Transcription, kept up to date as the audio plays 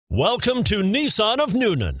Welcome to Nissan of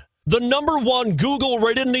Newnan, the #1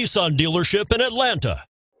 Google-rated Nissan dealership in Atlanta.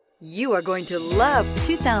 You are going to love the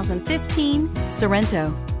 2015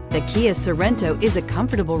 Sorento. The Kia Sorento is a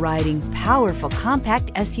comfortable riding, powerful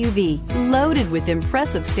compact SUV loaded with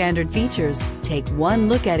impressive standard features. Take one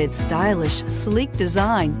look at its stylish, sleek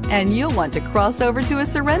design and you'll want to cross over to a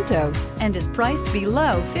Sorento, and is priced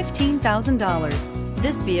below $15,000.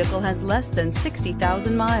 This vehicle has less than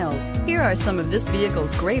 60,000 miles. Here are some of this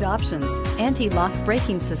vehicle's great options: anti-lock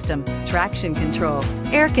braking system, traction control,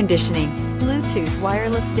 air conditioning, Bluetooth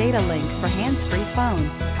wireless data link for hands-free phone,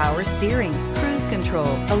 power steering, cruise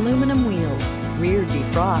control, aluminum wheels, rear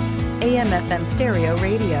defrost, AM/FM stereo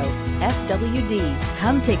radio, FWD.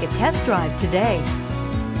 Come take a test drive today.